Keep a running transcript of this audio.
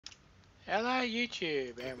Hello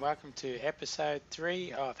YouTube and welcome to episode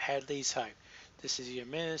 3 of Hadley's Hope. This is your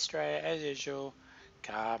administrator as usual,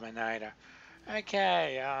 Carbonator.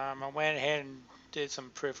 Okay, I went ahead and did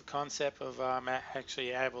some proof of concept of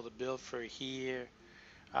actually able to build through here,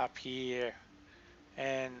 up here,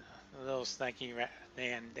 and a little snaky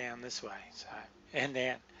down this way. So and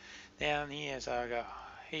down here, so I got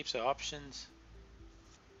heaps of options.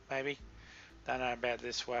 Maybe don't know about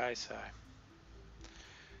this way, so.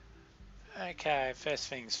 Okay, first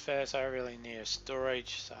things first, I really need a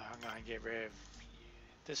storage, so I'm going to get rid of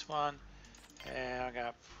this one, and I'm going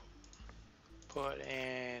to put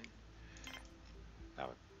in a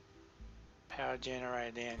power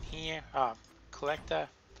generator down here, collector,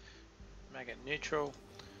 make it neutral,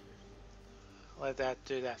 let that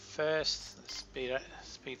do that first,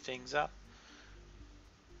 speed things up.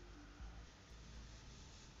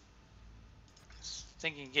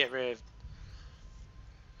 Thinking get rid of,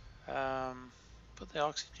 put the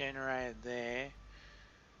oxygen generator there.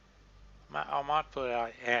 I might put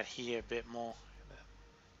it out here a bit more.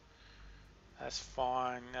 That's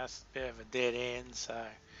fine, that's a bit of a dead end, so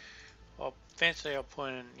eventually I'll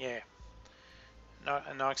put in,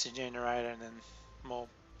 an oxygen generator and then more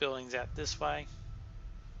buildings out this way.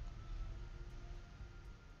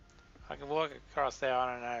 I can walk across there,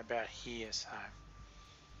 I don't know about here, so.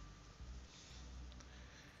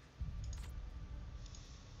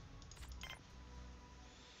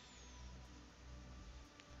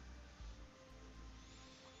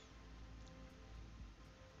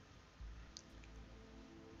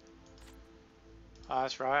 Oh,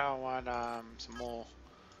 that's right, I want some more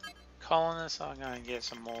colonists, so I'm going to get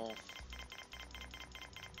some more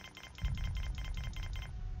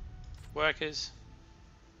workers.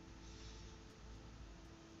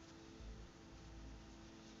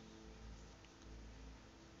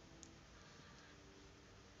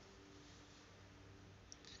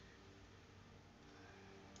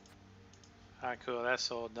 Alright, cool, that's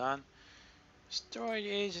all done. Storage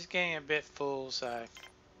is just getting a bit full, so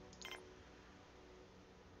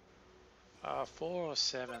 4 or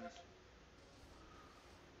 7.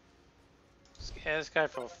 Let's go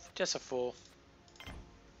for just a 4.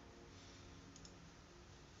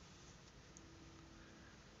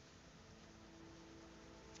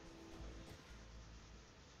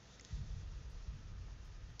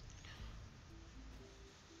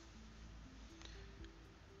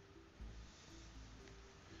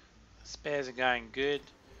 Spares are going good.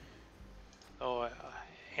 Or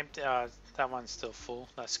empty. That one's still full.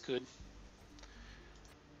 That's good.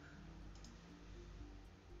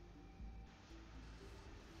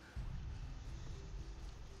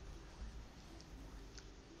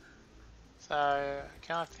 So I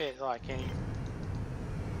can't fit like any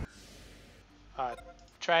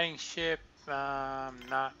trading ship.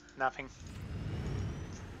 Nothing.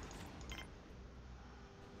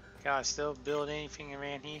 Can I still build anything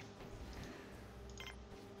around here?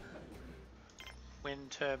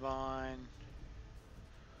 Wind turbine.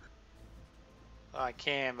 I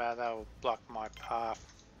can, but that will block my path.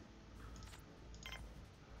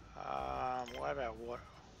 What about water?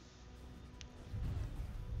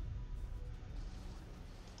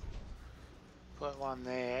 Put one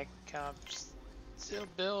there. Can I still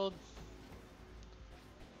build?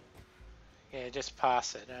 Yeah, just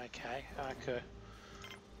pass it. Okay, I could.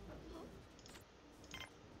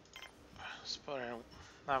 Let's put in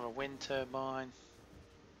another wind turbine.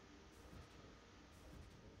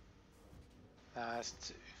 No,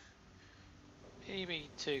 that's maybe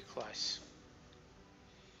too close.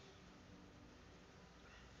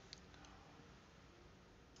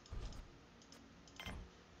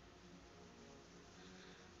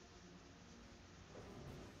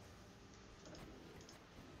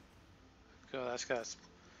 Cool, that's got.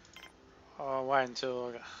 I'll wait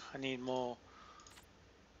until I need more.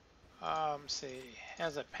 See,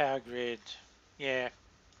 how's that power grid? Yeah,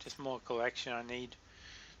 just more collection I need,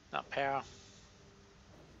 not power.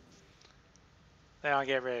 Then I'll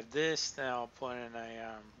get rid of this, then I'll put in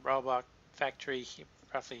a robot factory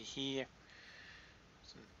roughly here.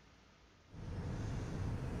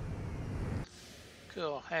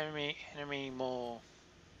 Cool, how many more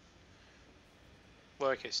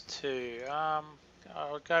workers too? I'll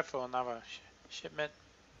go for another shipment.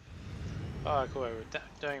 Oh cool, we're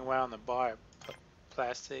doing well on the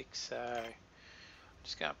bioplastic, so I'm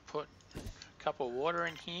just gonna put a couple of water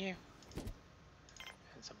in here.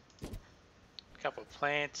 And a couple of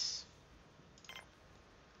plants.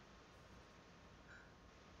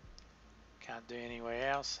 Can't do anywhere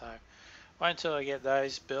else, so wait until I get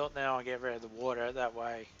those built. Now I'll get rid of the water. That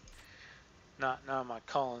way, none of my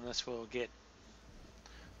colonists will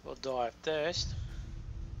will die of thirst.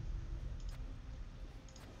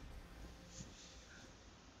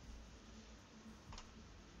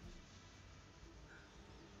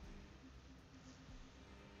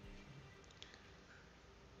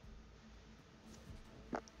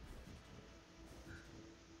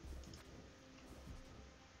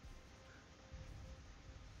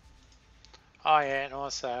 Oh yeah, and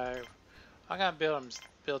also I'm gonna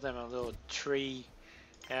build them a little tree.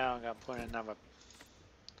 Now I'm gonna put in another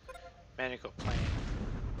medical plant.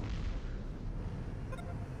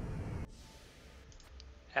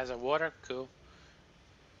 Has a water, cool.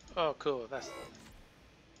 Oh cool, that's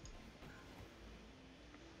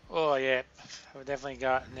oh yeah. I've definitely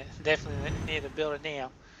need to build it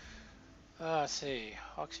now. Let's see.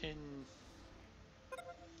 Oxygen,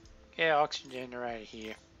 yeah, oxygen generator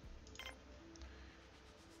here.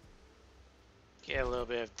 Get a little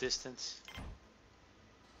bit of distance.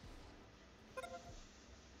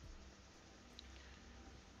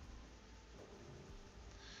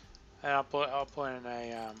 And I'll put in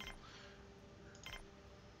a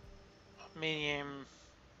medium,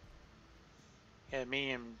 yeah,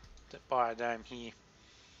 medium biodome here,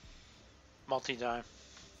 multi-dome.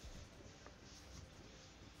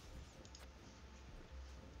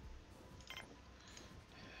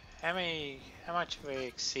 How much are we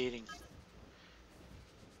exceeding?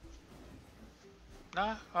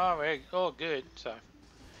 No, oh, we're all good. So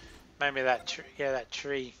maybe that tree, yeah, that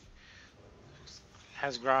tree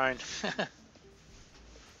has grown.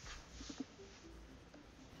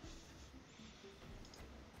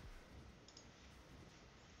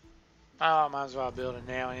 Oh, I might as well build it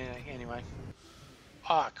now anyway.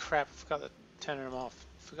 Oh crap, I forgot to turn them off.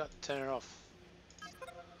 Forgot to turn it off.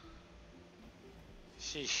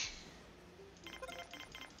 Sheesh.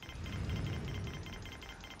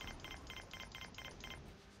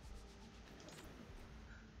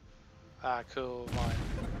 Ah, cool.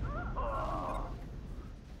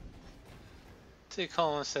 Two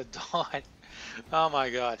colonists have died. Oh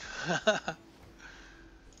my god.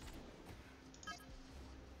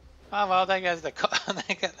 Oh well, that goes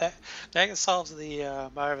the that solves the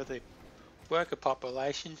over the worker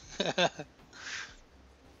population.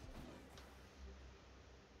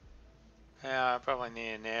 Yeah, I probably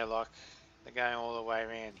need an airlock. They're going all the way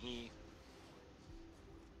around here.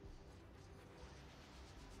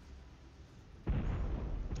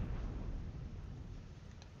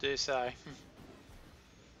 Do so.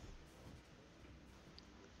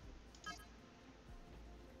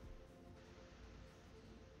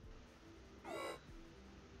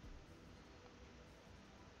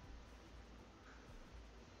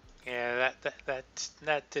 Yeah,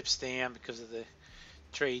 that dips down because of the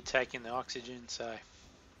tree taking the oxygen. So,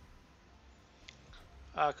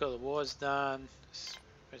 oh, cool. The war's done. Let's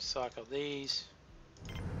recycle these.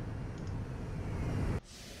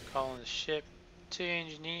 Calling the ship. 2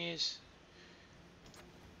 engineers.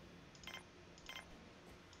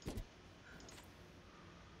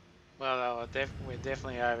 Well, we're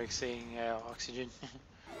definitely over exceeding our oxygen.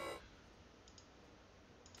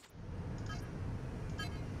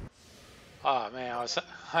 Oh man, I was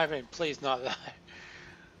hoping, please not though.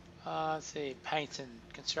 Let's see, paint and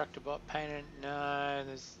constructor bot painted. No,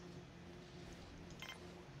 there's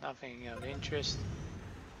nothing of interest.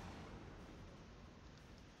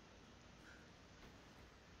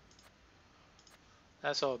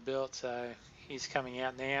 That's all built, so he's coming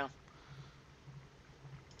out now.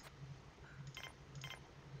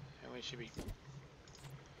 And we should be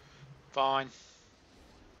fine.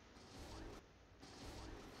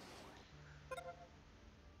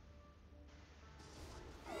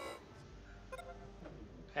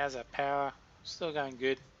 How's that power? Still going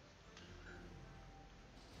good.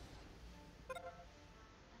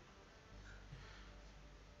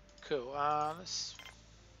 Cool. Let's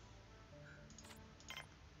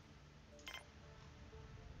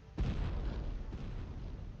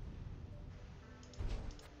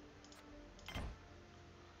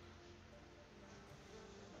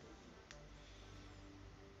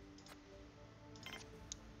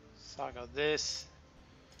cycle this.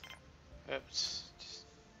 Oops.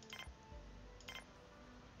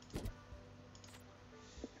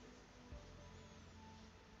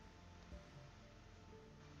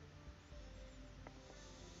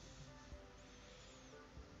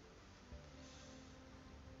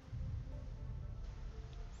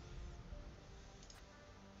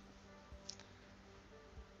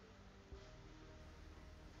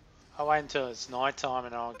 I'll wait until it's night time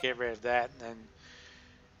and I'll get rid of that. And then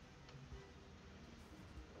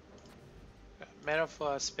metal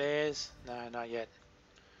for spares? No, not yet.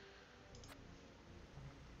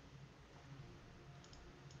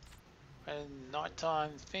 when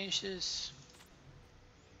nighttime finishes.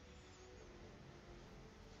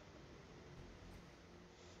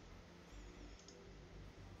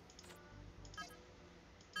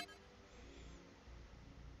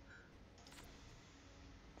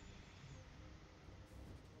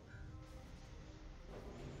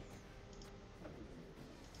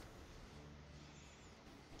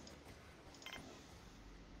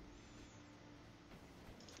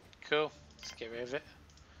 Cool, let's get rid of it.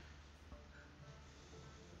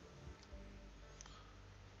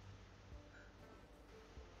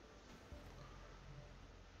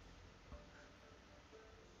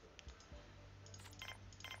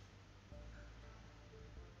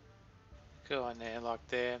 Go on there like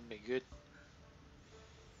there, be good.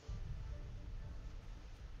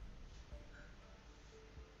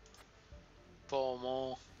 4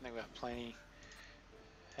 more, I think we've got plenty.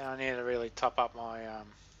 And I need to really top up my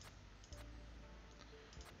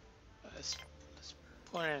let's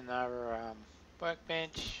put in another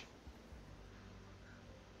workbench.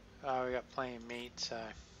 Oh, we got plenty of meat, so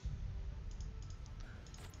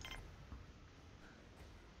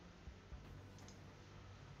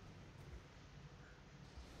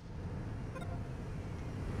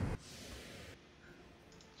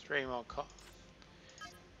 3 more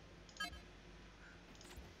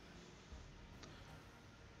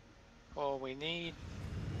all we need.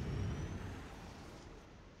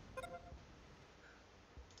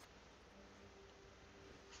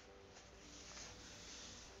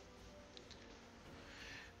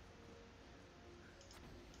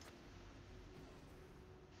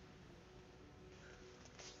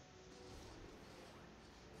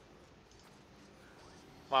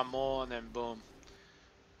 One more and then boom,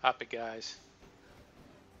 up it goes.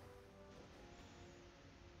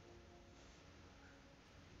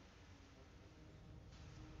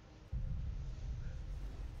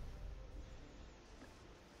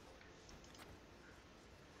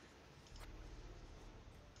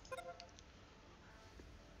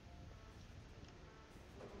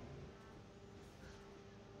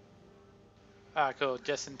 Ah, cool,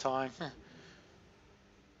 just in time.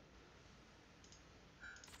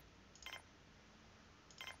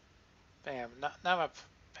 Bam, another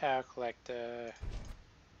power collector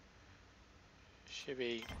should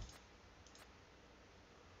be,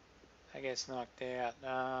 I guess, knocked out.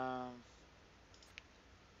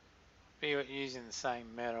 Be using the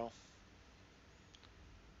same metal.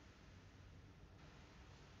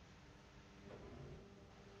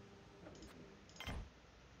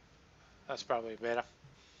 That's probably better.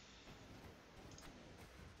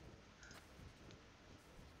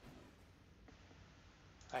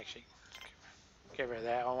 Actually, get rid of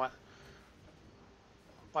that. Want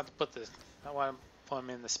to put I want to put them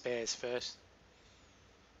in the spares first.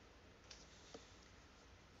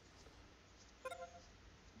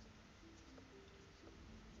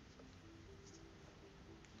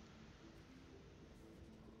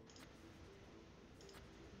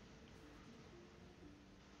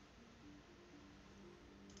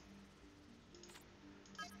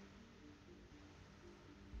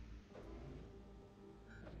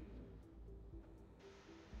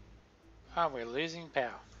 Oh, we're losing power.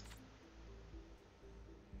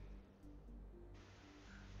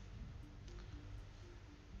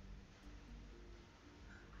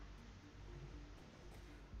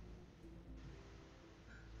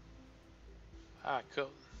 Ah, cool.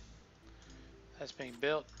 That's being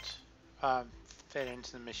built. Fed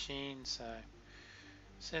into the machine, so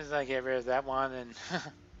as soon as I get rid of that one, and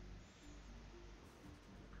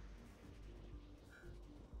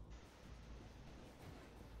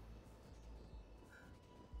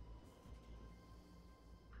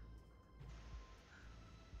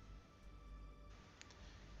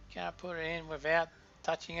can I put it in without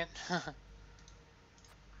touching it?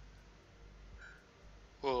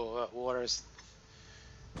 Whoa, that water's.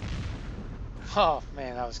 Oh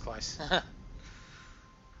man, that was close.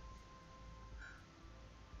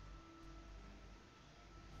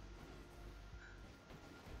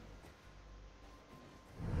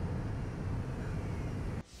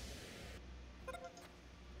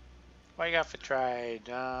 What you got for trade?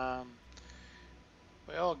 We're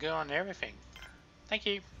all good on everything. Thank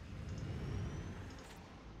you.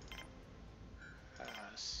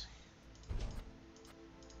 Let's see.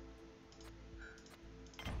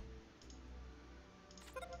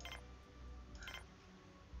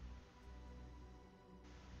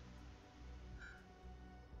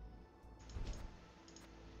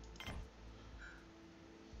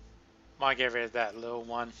 Might get rid of that little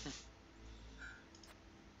one.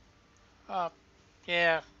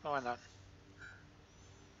 Yeah, why not?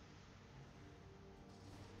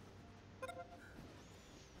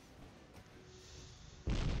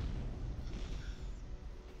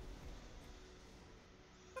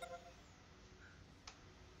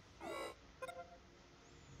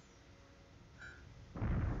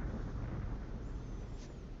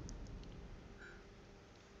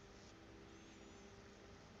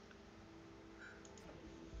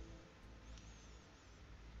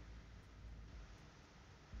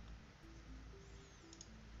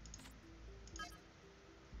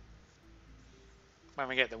 when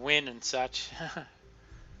we get the wind and such.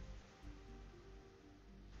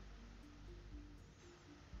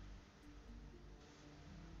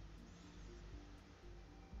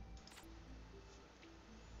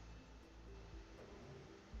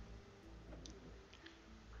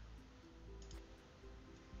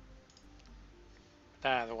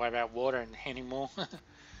 Don't have to worry about water anymore.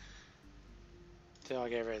 Till I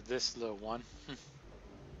get rid of this little one.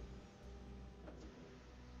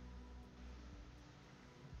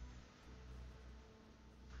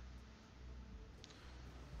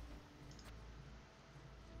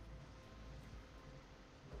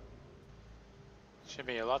 Should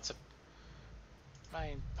be lots of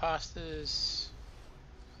main pastas.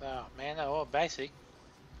 Oh man, they're all basic.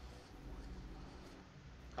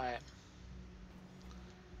 Alright,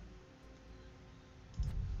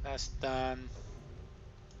 that's done.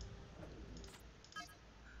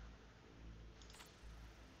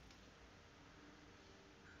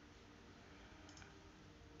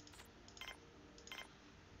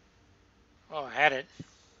 Oh, I had it.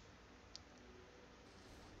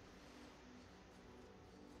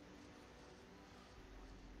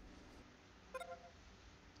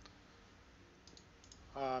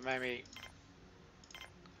 Maybe.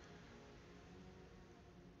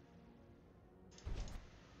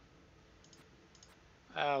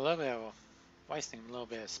 A little bit of wasting a little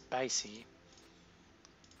bit of space here.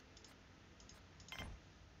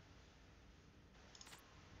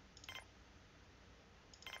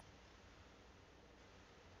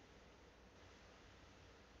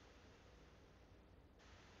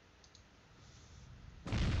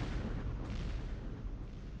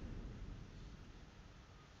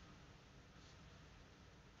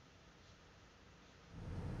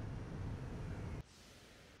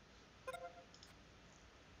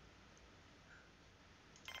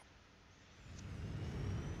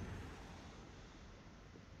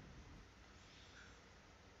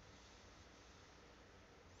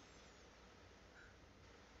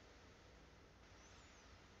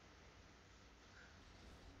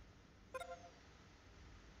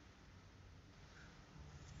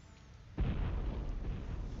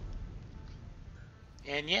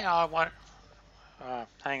 And yeah, I want.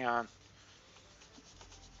 Hang on.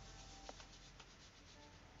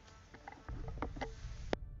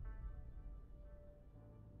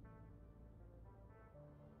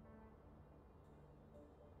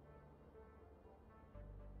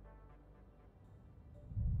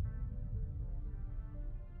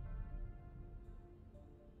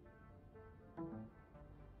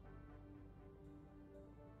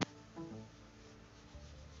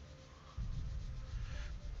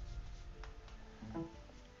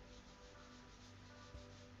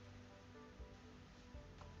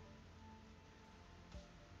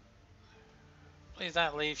 Please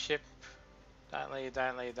don't leave, ship. Don't leave,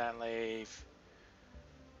 don't leave, don't leave.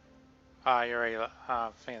 Oh, you're already. I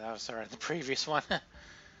think that was already the previous one.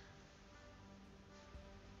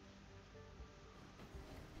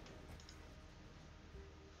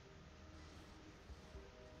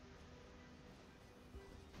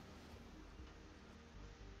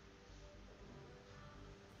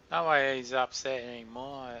 No way he's upset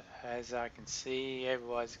anymore, as I can see.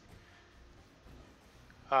 Everyone's.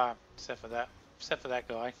 Except for that. Except for that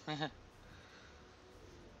guy.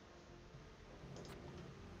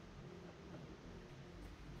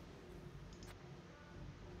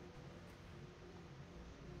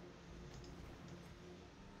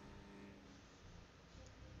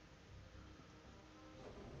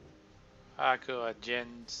 Cool.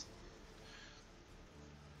 Jen's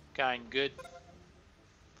going good.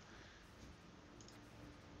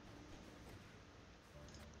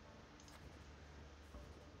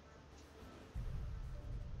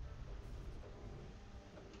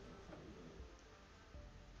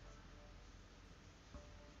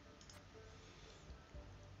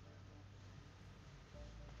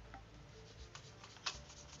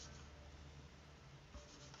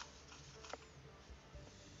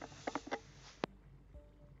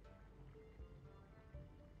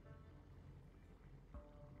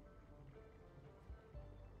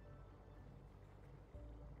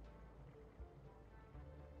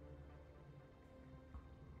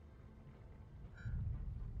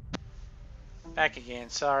 Back again.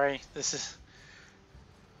 Sorry. This is.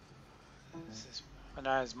 I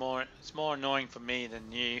know it's more annoying for me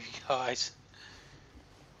than you guys.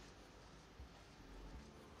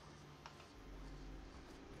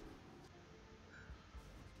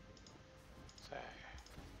 So.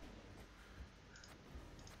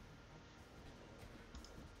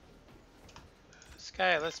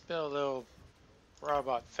 Okay, let's build a little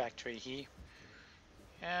robot factory here.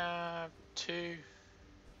 Two.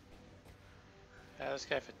 Let's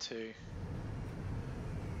go for 2.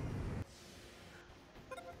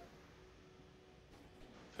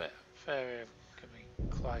 Further could be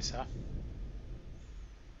closer.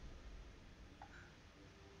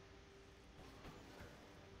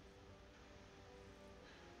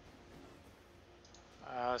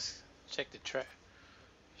 Let's check the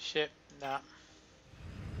ship. Nah.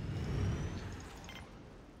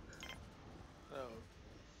 Oh.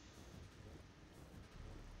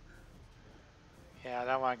 Yeah, I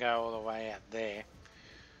don't want to go all the way out there.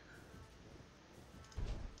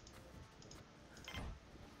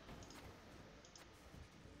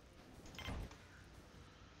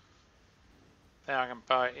 Then I can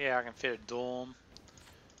buy, yeah, I can fit a dorm.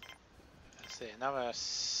 Let's see, another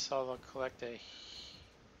solar collector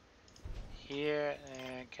here,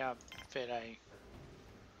 and can't fit a.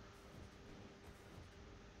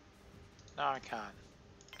 No, I can't.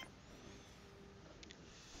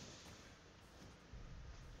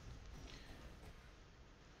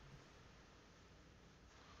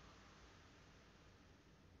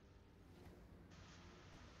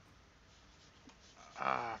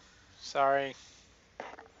 Sorry.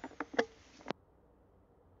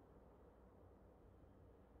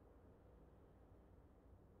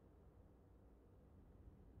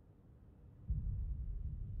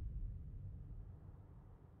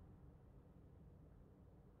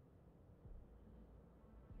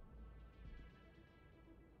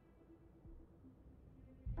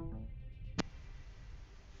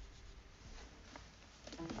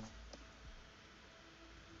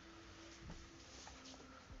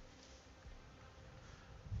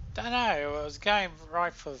 Don't know, I was going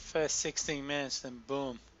right for the first 16 minutes, then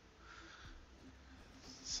boom.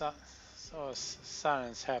 So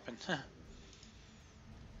silence happened. Let's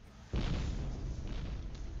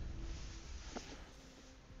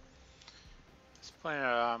put in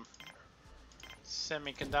a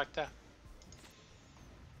semiconductor.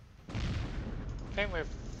 I think we'll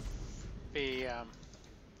be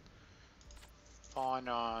fine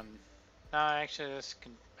on. No, actually, let's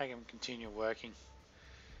make them continue working.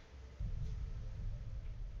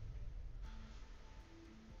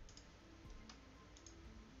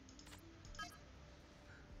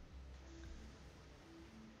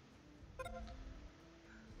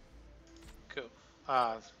 Cool.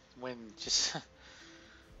 When just.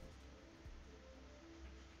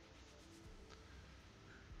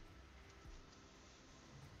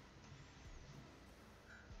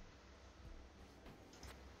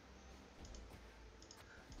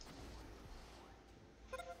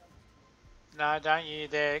 No, don't you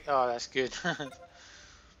there. Oh, that's good.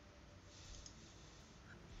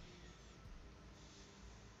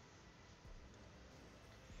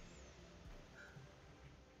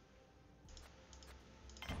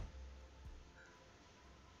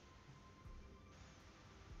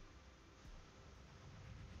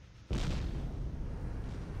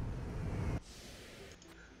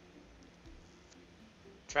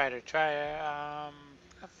 Trader,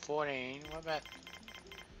 14. What about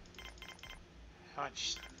how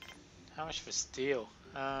much? How much for steel?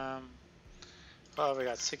 Oh, we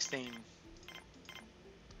got 16.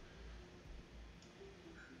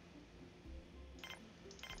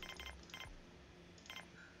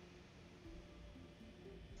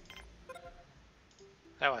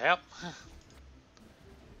 That will help.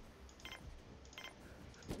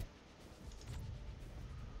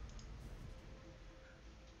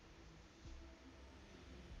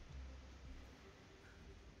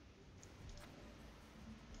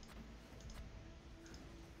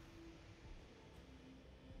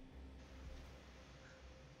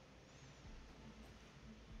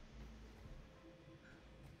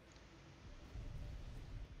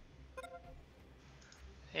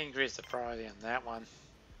 Increase the priority on that one.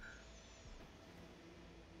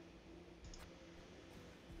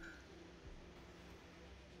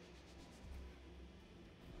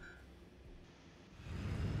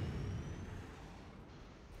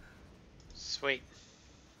 Sweet.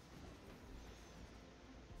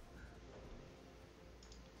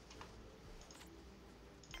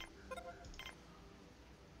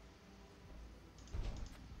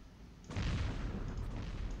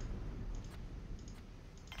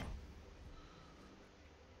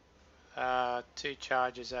 Two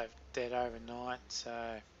charges I've dead overnight, so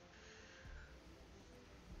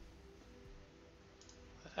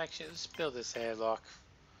actually let's build this airlock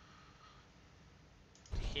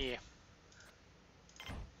here.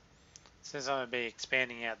 Since I'm gonna be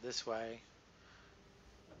expanding out this way.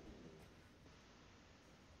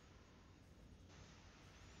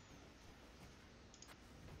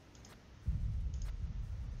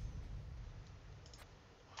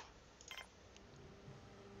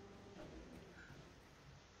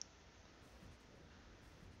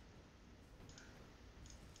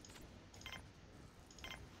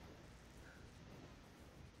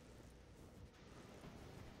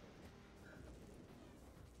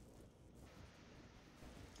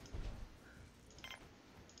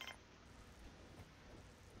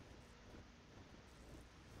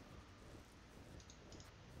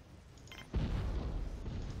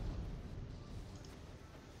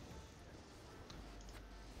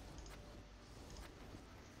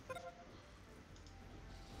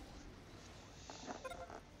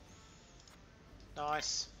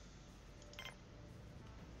 Nice.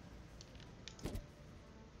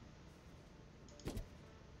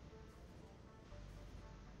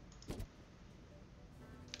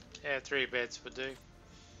 Yeah, 3 beds would do.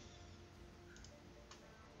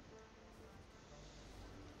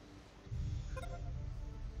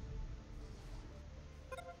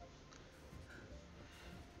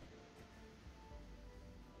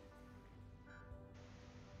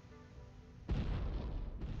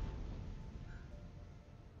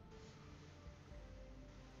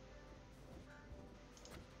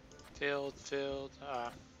 Filled.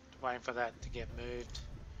 Waiting for that to get moved.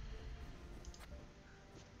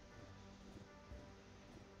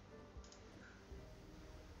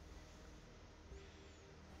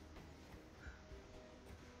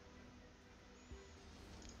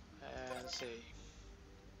 Let's see.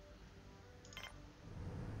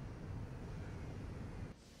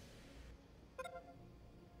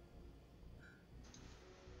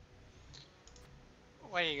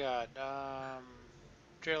 What do you got?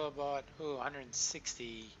 Driller bot. Ooh,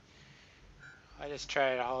 160. I just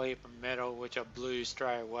traded a whole heap of metal, which I blew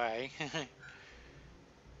straight away.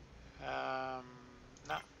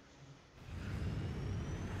 No.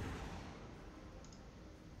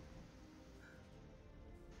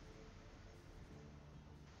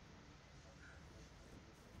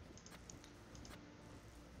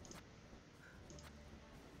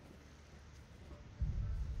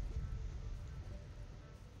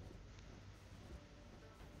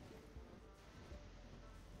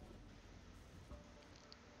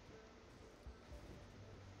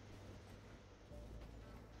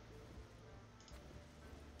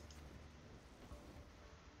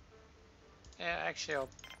 Yeah, actually, I'll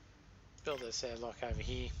build this airlock over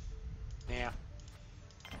here now.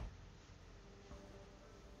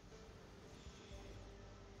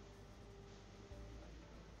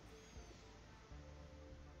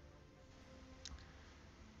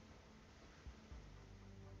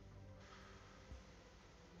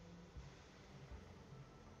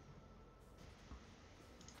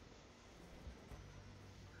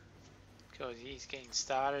 Because he's getting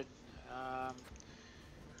started.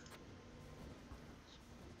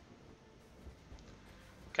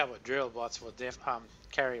 A couple of drill bots will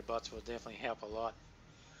carrier bots will definitely help a lot.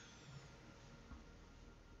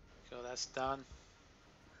 So that's done.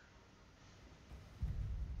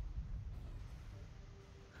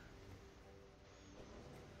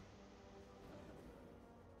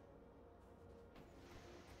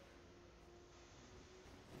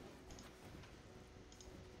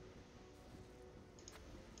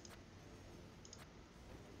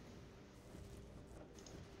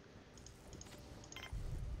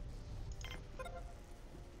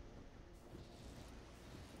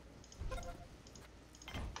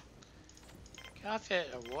 Can I fit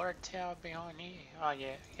a water tower behind here? Oh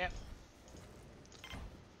yeah, yep.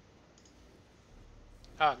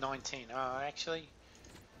 Oh, 19. Oh, actually,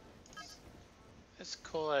 let's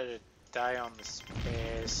call it a day on the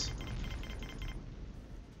spares.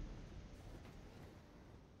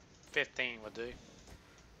 15 will do.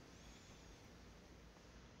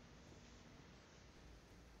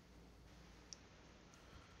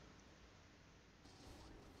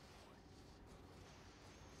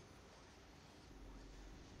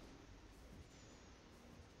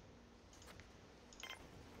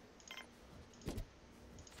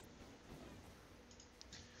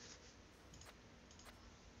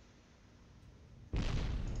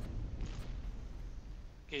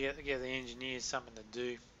 Give the engineers something to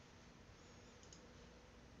do.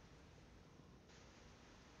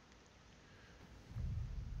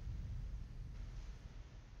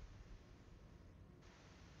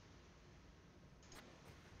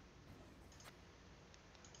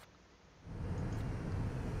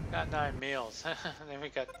 Got no meals. Then we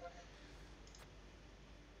got.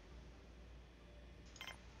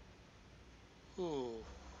 Ooh.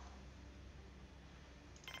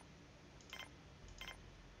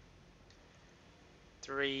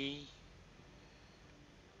 Three.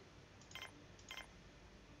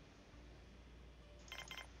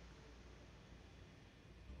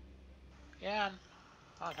 Yeah,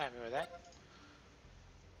 I'm happy with that.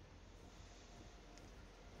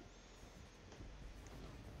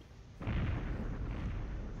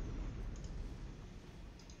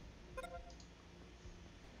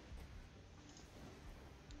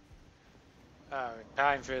 Oh,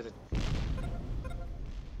 paying for the.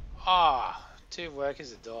 Ah, oh, 2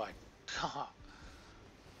 workers have died.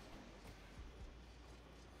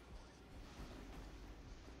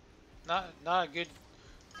 Not a good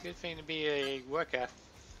thing to be a worker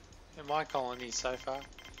in my colony so far.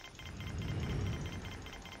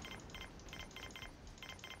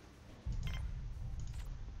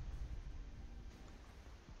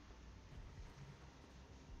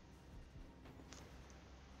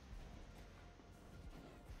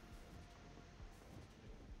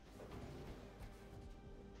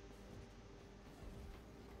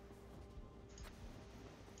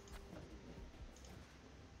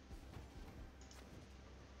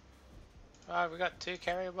 Oh, we got 2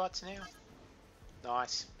 carrier bots now.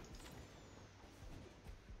 Nice.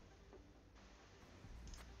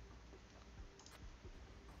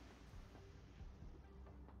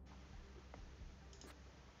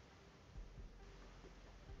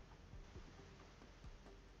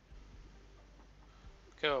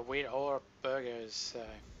 Good wheat or burgers. So.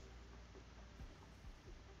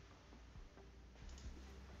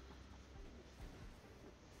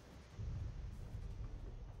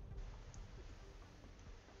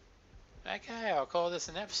 Okay, I'll call this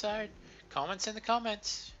an episode. Comments in the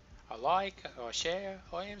comments. A like or share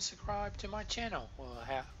or even subscribe to my channel will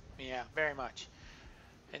help me out very much.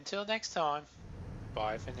 Until next time,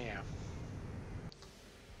 bye for now.